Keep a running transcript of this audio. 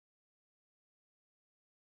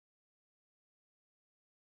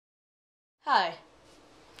Hi,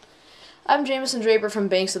 I'm Jameson Draper from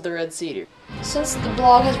Banks of the Red Cedar. Since the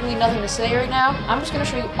blog has really nothing to say right now, I'm just going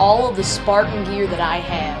to show you all of the Spartan gear that I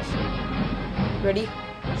have. Ready,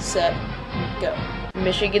 set, go.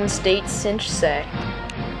 Michigan State Cinch Sack,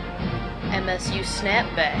 MSU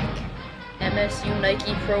Snapback, MSU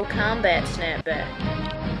Nike Pro Combat Snapback,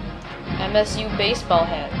 MSU Baseball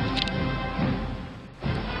Hat,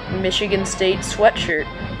 Michigan State Sweatshirt,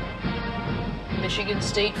 Michigan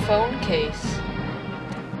State Phone Case,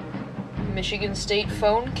 Michigan State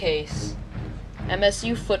Phone Case,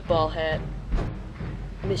 MSU Football Hat,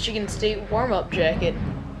 Michigan State Warm-Up Jacket,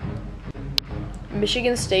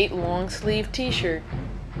 Michigan State Long Sleeve T-Shirt,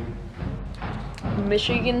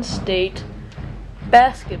 Michigan State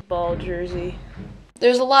Basketball Jersey.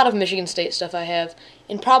 There's a lot of Michigan State stuff I have,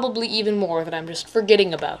 and probably even more that I'm just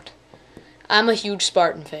forgetting about. I'm a huge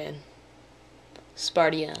Spartan fan.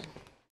 Sparty on.